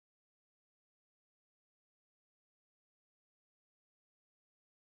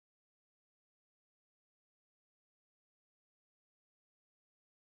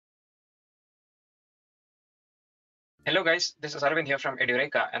Hello guys, this is Arvind here from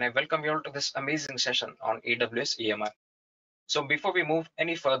Edureka and I welcome you all to this amazing session on AWS EMR. So before we move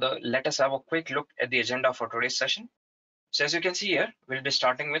any further, let us have a quick look at the agenda for today's session. So as you can see here, we'll be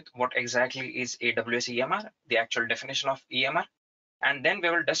starting with what exactly is AWS EMR, the actual definition of EMR, and then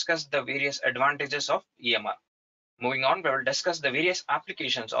we will discuss the various advantages of EMR. Moving on, we will discuss the various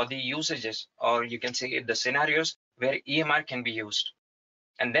applications or the usages, or you can say the scenarios where EMR can be used.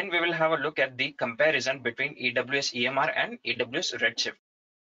 And then we will have a look at the comparison between AWS EMR and AWS Redshift.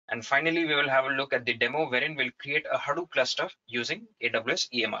 And finally, we will have a look at the demo wherein we'll create a Hadoop cluster using AWS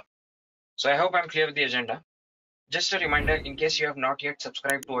EMR. So I hope I'm clear with the agenda. Just a reminder, in case you have not yet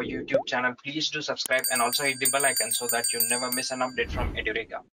subscribed to our YouTube channel, please do subscribe and also hit the bell icon so that you never miss an update from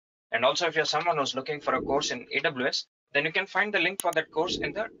Edureka. And also, if you're someone who's looking for a course in AWS, then you can find the link for that course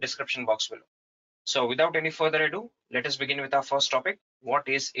in the description box below. So without any further ado, let us begin with our first topic. What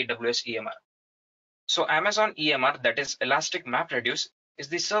is AWS EMR? So Amazon EMR, that is Elastic MapReduce, is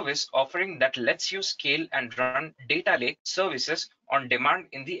the service offering that lets you scale and run data lake services on demand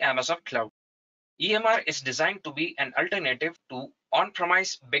in the Amazon cloud. EMR is designed to be an alternative to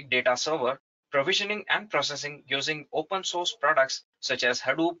on-premise big data server provisioning and processing using open source products such as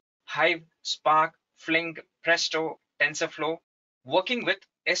Hadoop, Hive, Spark, Flink, Presto, TensorFlow, working with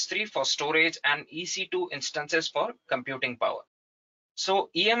S3 for storage and EC2 instances for computing power. So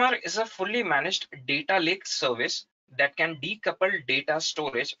EMR is a fully managed data lake service that can decouple data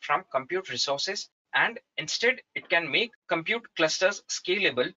storage from compute resources, and instead it can make compute clusters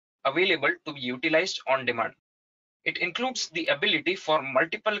scalable, available to be utilized on demand. It includes the ability for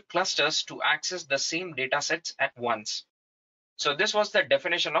multiple clusters to access the same data sets at once. So this was the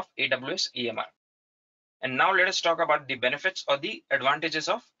definition of AWS EMR. And now let us talk about the benefits or the advantages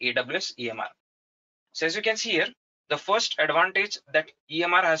of AWS EMR. So as you can see here, the first advantage that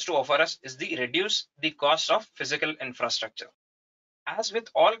EMR has to offer us is the reduce the cost of physical infrastructure. As with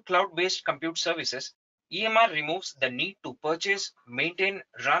all cloud-based compute services, EMR removes the need to purchase, maintain,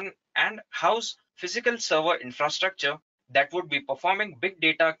 run, and house physical server infrastructure that would be performing big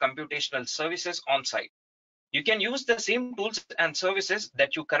data computational services on site. You can use the same tools and services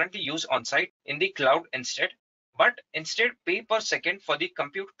that you currently use on site in the cloud instead, but instead pay per second for the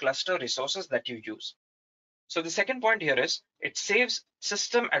compute cluster resources that you use. So the second point here is it saves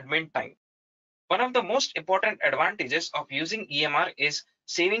system admin time. One of the most important advantages of using EMR is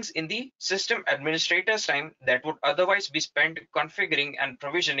savings in the system administrator's time that would otherwise be spent configuring and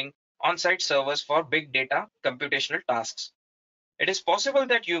provisioning on-site servers for big data computational tasks. It is possible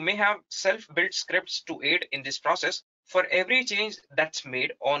that you may have self-built scripts to aid in this process. For every change that's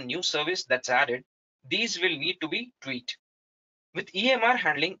made or new service that's added, these will need to be tweaked. With EMR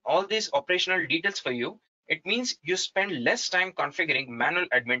handling all these operational details for you, it means you spend less time configuring manual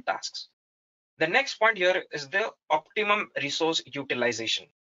admin tasks. The next point here is the optimum resource utilization.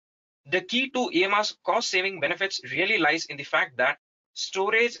 The key to EMR's cost-saving benefits really lies in the fact that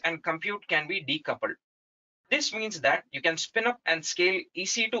storage and compute can be decoupled. This means that you can spin up and scale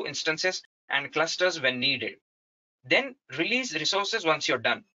EC2 instances and clusters when needed. Then release resources once you're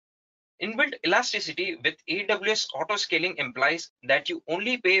done. Inbuilt elasticity with AWS auto-scaling implies that you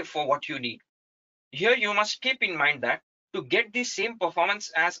only pay for what you need. Here you must keep in mind that to get the same performance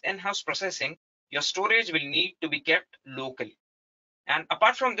as in-house processing, your storage will need to be kept locally. And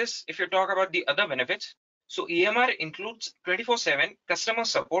apart from this, if you talk about the other benefits, so EMR includes 24/7 customer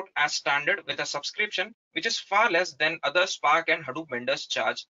support as standard with a subscription, which is far less than other Spark and Hadoop vendors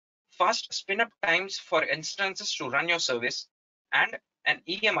charge, fast spin-up times for instances to run your service, and an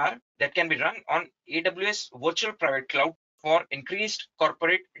EMR that can be run on AWS Virtual Private Cloud for increased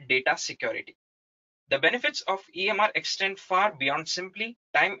corporate data security. The benefits of EMR extend far beyond simply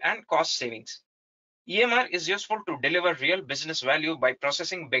time and cost savings. EMR is useful to deliver real business value by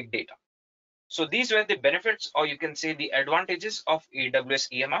processing big data. So these were the benefits, or you can say the advantages of AWS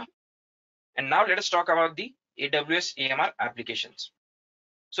EMR. And now let us talk about the AWS EMR applications.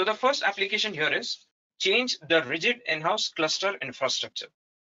 So the first application here is change the rigid in-house cluster infrastructure.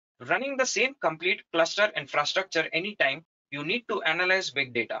 Running the same complete cluster infrastructure anytime you need to analyze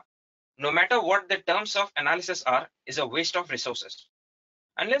big data, no matter what the terms of analysis are, is a waste of resources.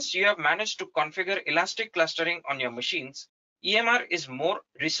 Unless you have managed to configure elastic clustering on your machines, EMR is more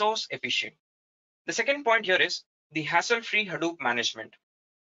resource efficient. The second point here is the hassle-free Hadoop management.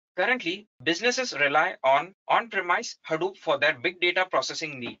 Currently, businesses rely on on-premise Hadoop for their big data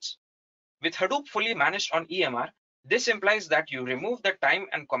processing needs. With Hadoop fully managed on EMR, this implies that you remove the time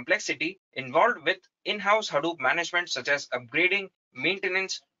and complexity involved with in-house Hadoop management, such as upgrading,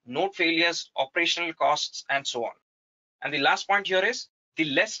 maintenance, node failures, operational costs, and so on. And the last point here is the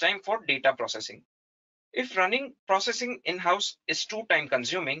less time for data processing. If running processing in-house is too time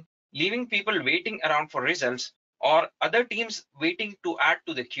consuming, leaving people waiting around for results or other teams waiting to add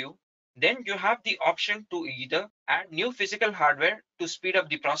to the queue, then you have the option to either add new physical hardware to speed up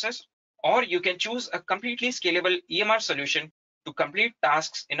the process, or you can choose a completely scalable EMR solution to complete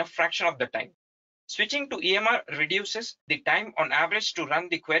tasks in a fraction of the time. Switching to EMR reduces the time on average to run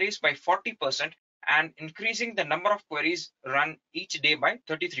the queries by 40% and increasing the number of queries run each day by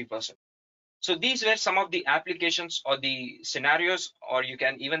 33%. So these were some of the applications or the scenarios, or you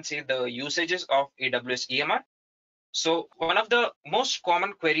can even say the usages of AWS EMR. So one of the most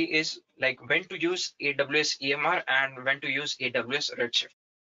common query is like when to use AWS EMR and when to use AWS Redshift.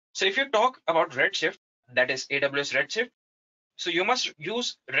 So if you talk about Redshift, that is AWS Redshift, so you must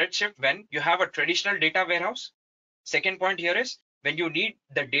use Redshift when you have a traditional data warehouse. Second point here is when you need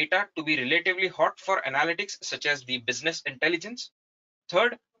the data to be relatively hot for analytics such as the business intelligence.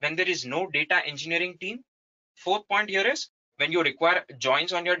 Third, when there is no data engineering team. Fourth point here is when you require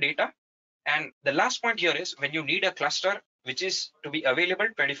joins on your data. And the last point here is when you need a cluster which is to be available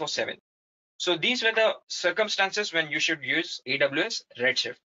 24/7. So these were the circumstances when you should use AWS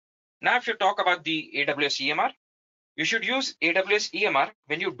Redshift. Now, if you talk about the AWS EMR, you should use AWS EMR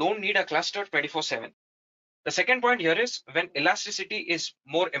when you don't need a cluster 24/7. The second point here is when elasticity is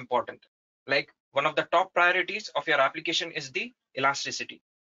more important. Like one of the top priorities of your application is the elasticity.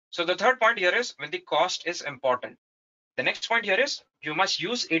 So the third point here is when the cost is important. The next point here is you must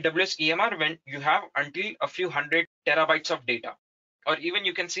use AWS EMR when you have until a few hundred terabytes of data, or even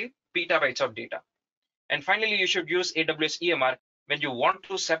you can say petabytes of data. And finally, you should use AWS EMR when you want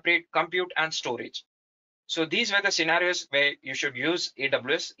to separate compute and storage. So these were the scenarios where you should use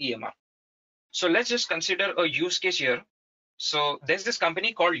AWS EMR. So let's just consider a use case here. So there's this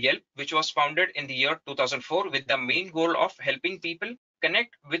company called Yelp, which was founded in the year 2004 with the main goal of helping people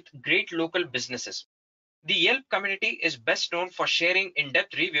connect with great local businesses. The Yelp community is best known for sharing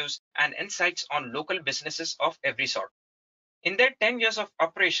in-depth reviews and insights on local businesses of every sort. In their 10 years of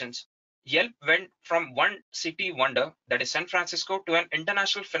operations, Yelp went from one city wonder, that is San Francisco, to an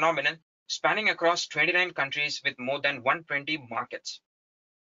international phenomenon spanning across 29 countries with more than 120 markets.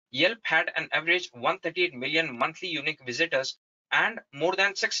 Yelp had an average 138 million monthly unique visitors and more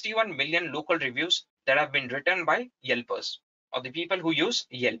than 61 million local reviews that have been written by Yelpers, or the people who use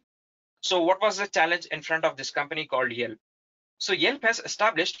Yelp. So what was the challenge in front of this company called Yelp? So Yelp has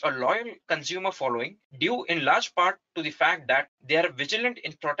established a loyal consumer following due in large part to the fact that they are vigilant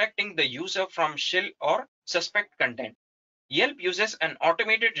in protecting the user from shill or suspect content. Yelp uses an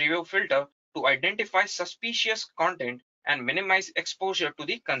automated review filter to identify suspicious content and minimize exposure to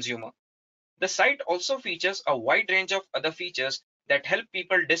the consumer. The site also features a wide range of other features that help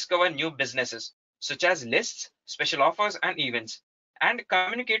people discover new businesses, such as lists, special offers, and events, and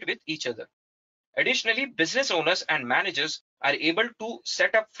communicate with each other. Additionally, business owners and managers are able to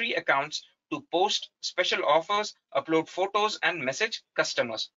set up free accounts to post special offers, upload photos, and message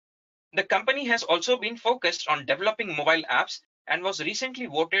customers. The company has also been focused on developing mobile apps and was recently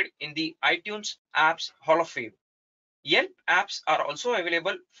voted in the iTunes Apps Hall of Fame. Yelp apps are also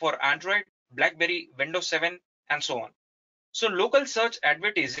available for Android, BlackBerry, Windows 7, and so on. So local search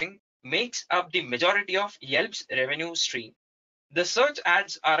advertising makes up the majority of Yelp's revenue stream. The search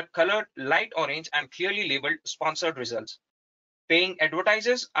ads are colored light orange and clearly labeled sponsored results. Paying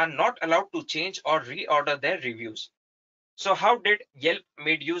advertisers are not allowed to change or reorder their reviews. So how did Yelp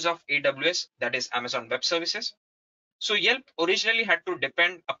made use of AWS, that is Amazon Web Services? So Yelp originally had to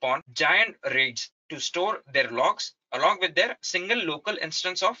depend upon giant RAIDs to store their logs along with their single local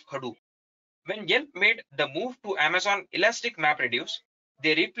instance of Hadoop. When Yelp made the move to Amazon Elastic MapReduce,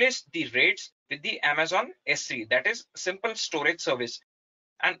 they replaced the RAIDs with the Amazon S3, that is Simple Storage Service,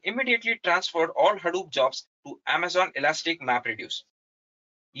 and immediately transferred all Hadoop jobs to Amazon Elastic MapReduce.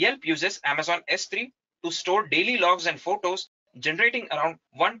 Yelp uses Amazon S3 to store daily logs and photos, generating around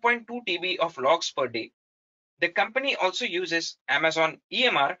 1.2 TB of logs per day. The company also uses Amazon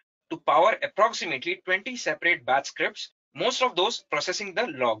EMR to power approximately 20 separate batch scripts, most of those processing the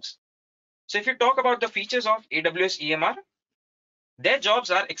logs. So if you talk about the features of AWS EMR, their jobs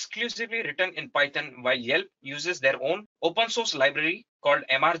are exclusively written in Python, while Yelp uses their own open source library called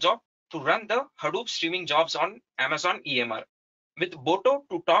MRJob to run the Hadoop streaming jobs on Amazon EMR, with Boto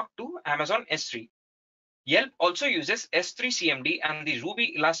to talk to Amazon S3. Yelp also uses S3 CMD and the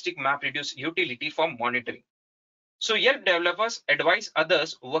Ruby Elastic MapReduce utility for monitoring. So Yelp developers advise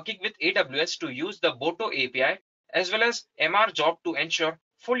others working with AWS to use the Boto API as well as MRJob to ensure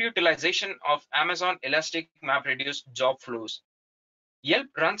full utilization of Amazon Elastic MapReduce job flows. Yelp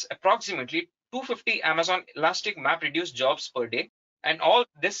runs approximately 250 Amazon Elastic MapReduce jobs per day, And all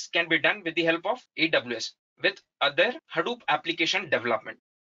this can be done with the help of AWS with other Hadoop application development.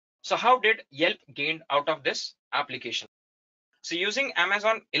 So how did Yelp gain out of this application? So using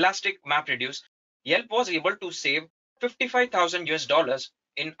Amazon Elastic MapReduce, Yelp was able to save 55,000 US dollars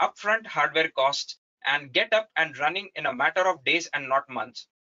in upfront hardware costs and get up and running in a matter of days and not months.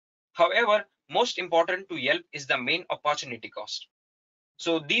 However, most important to Yelp is the main opportunity cost.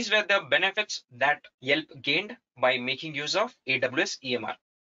 So these were the benefits that Yelp gained by making use of AWS EMR.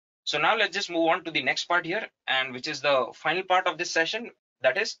 So now let's just move on to the next part here, and which is the final part of this session,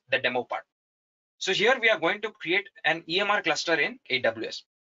 that is the demo part. So here we are going to create an EMR cluster in AWS.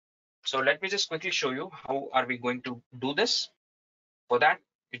 So let me just quickly show you how are we going to do this. For that,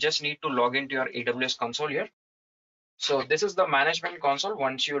 you just need to log into your AWS console here. So this is the management console.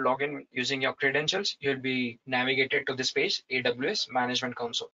 Once you log in using your credentials, you'll be navigated to this page, AWS Management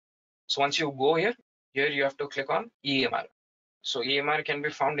Console. So once you go here you have to click on EMR. So EMR can be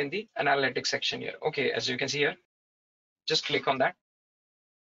found in the analytics section here. Okay, as you can see here, just click on that.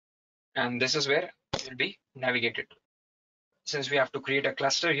 And this is where you'll be navigated. Since we have to create a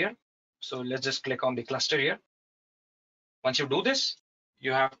cluster here, so let's just click on the cluster here. Once you do this,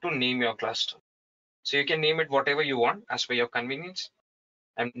 you have to name your cluster. So you can name it whatever you want as per your convenience.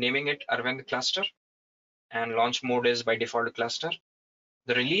 I'm naming it Arvind cluster, and launch mode is by default cluster.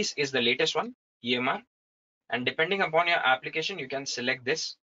 The release is the latest one, EMR. And depending upon your application, you can select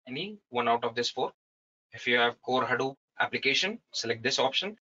this, any one out of this four. If you have core Hadoop application, select this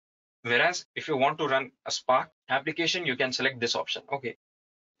option. Whereas if you want to run a Spark application, you can select this option. Okay.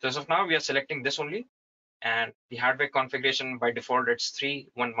 So as of now, we are selecting this only. And the hardware configuration by default, it's 3,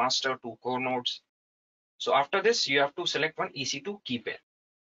 1 master, 2 core nodes. So after this, you have to select one EC2 key pair.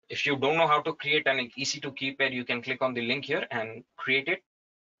 If you don't know how to create an EC2 key pair, you can click on the link here and create it.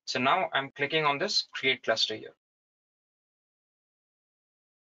 So now I'm clicking on this create cluster here.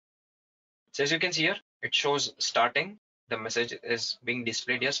 So as you can see here, it shows starting. The message is being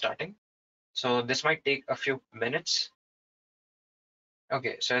displayed here, starting. So this might take a few minutes.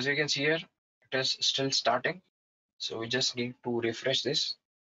 Okay, so as you can see here, it is still starting. So we just need to refresh this,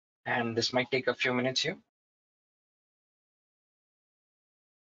 and this might take a few minutes here.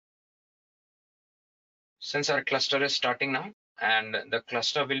 Since our cluster is starting now, and the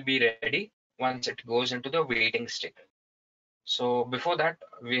cluster will be ready once it goes into the waiting state. So before that,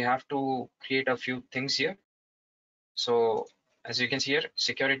 we have to create a few things here. So as you can see here,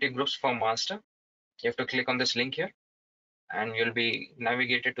 security groups for master. You have to click on this link here, and you'll be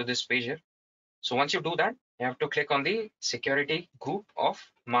navigated to this page here. So once you do that, you have to click on the security group of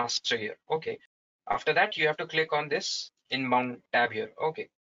master here. Okay. After that, you have to click on this inbound tab here. Okay.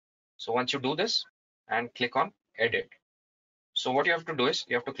 So once you do this and click on edit. So what you have to do is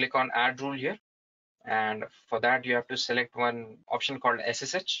you have to click on add rule here. And for that, you have to select one option called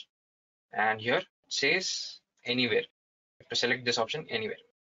SSH. And here it says anywhere. You have to select this option anywhere.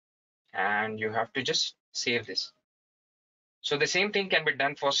 And you have to just save this. So the same thing can be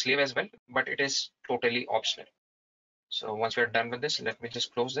done for slave as well, but it is totally optional. So once we're done with this, let me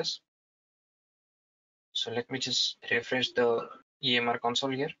just close this. So let me just refresh the EMR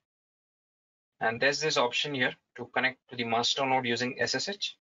console here. And there's this option here to connect to the master node using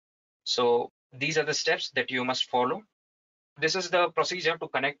SSH. So these are the steps that you must follow. This is the procedure to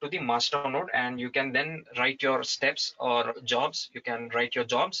connect to the master node, and you can then write your steps or jobs. You can write your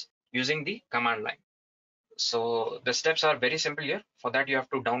jobs using the command line. So the steps are very simple here. For that, you have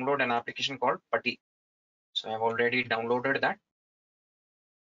to download an application called Putty. So I've already downloaded that.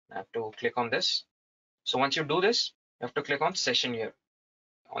 I have to click on this. So once you do this, you have to click on session here.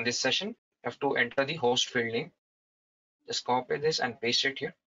 On this session, you have to enter the host field name. Just copy this and paste it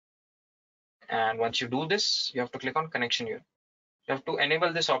here. And once you do this, you have to click on connection here. You have to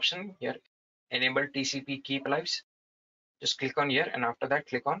enable this option here, enable TCP keep lives. Just click on here, and after that,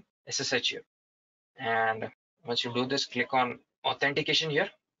 click on SSH here. And once you do this, click on authentication here,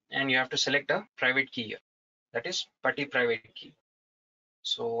 and you have to select a private key here. That is Putty private key.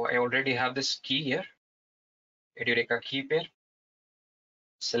 So I already have this key here, Edureka key pair.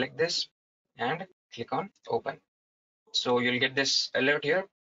 Select this and click on open. So you'll get this alert here,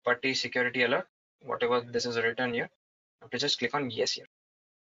 Putty security alert, whatever this is written here. You have to just click on yes here.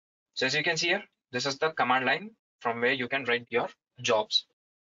 So as you can see here, this is the command line from where you can write your jobs.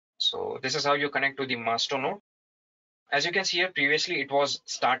 So this is how you connect to the master node. As you can see here, previously it was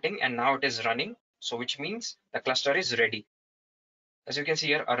starting and now it is running. So which means the cluster is ready. As you can see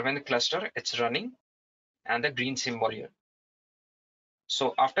here, Arvind cluster, it's running, and the green symbol here.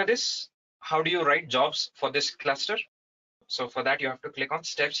 So after this, how do you write jobs for this cluster? So for that, you have to click on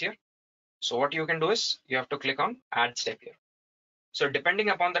steps here. So what you can do is you have to click on add step here. So depending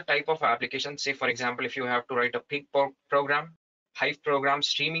upon the type of application, say for example, if you have to write a pig program, Hive program,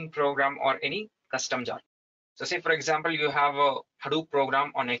 streaming program, or any custom jar. So say for example, you have a Hadoop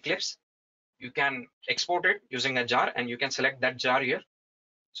program on Eclipse, you can export it using a jar and you can select that jar here.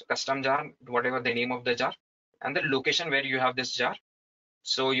 So custom jar, whatever the name of the jar, and the location where you have this jar.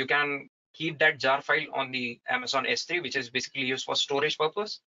 So you can keep that jar file on the Amazon S3, which is basically used for storage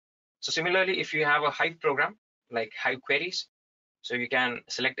purpose. So similarly, if you have a Hive program like Hive queries, so you can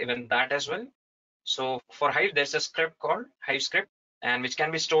select even that as well. So for Hive, there's a script called Hive script, and which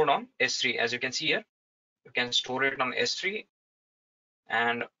can be stored on S3. As you can see here, you can store it on S3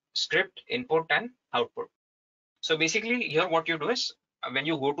 and script input and output. So basically here what you do is when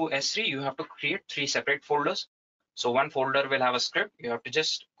you go to S3, you have to create 3 separate folders. So one folder will have a script. You have to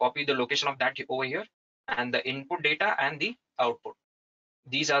just copy the location of that over here and the input data and the output.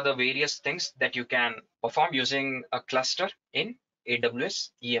 These are the various things that you can perform using a cluster in AWS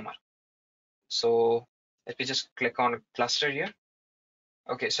EMR. So let me just click on cluster here.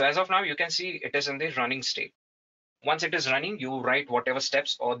 Okay, so as of now, you can see it is in the running state. Once it is running, you write whatever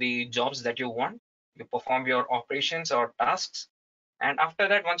steps or the jobs that you want. You perform your operations or tasks. And after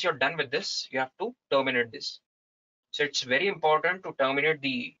that, once you're done with this, you have to terminate this. So it's very important to terminate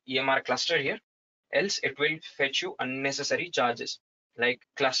the EMR cluster here, else it will fetch you unnecessary charges. Like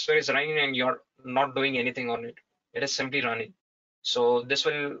cluster is running and you're not doing anything on it. It is simply running. So this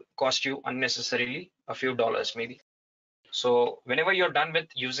will cost you unnecessarily a few dollars maybe. So whenever you're done with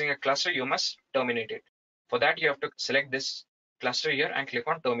using a cluster, you must terminate it. For that, you have to select this cluster here and click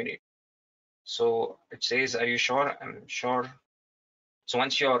on terminate. So it says, are you sure? I'm sure. So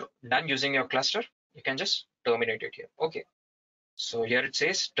once you're done using your cluster, you can just terminate it here. Okay. So here it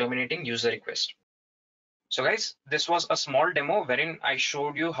says terminating user request. So guys, this was a small demo wherein I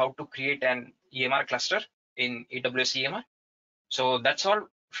showed you how to create an EMR cluster in AWS EMR. So that's all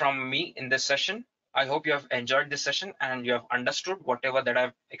from me in this session. I hope you have enjoyed this session and you have understood whatever that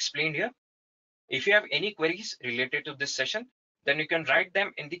I've explained here. If you have any queries related to this session, then you can write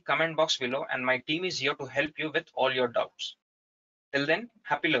them in the comment box below and my team is here to help you with all your doubts. Till then,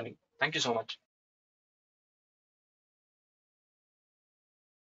 happy learning. Thank you so much.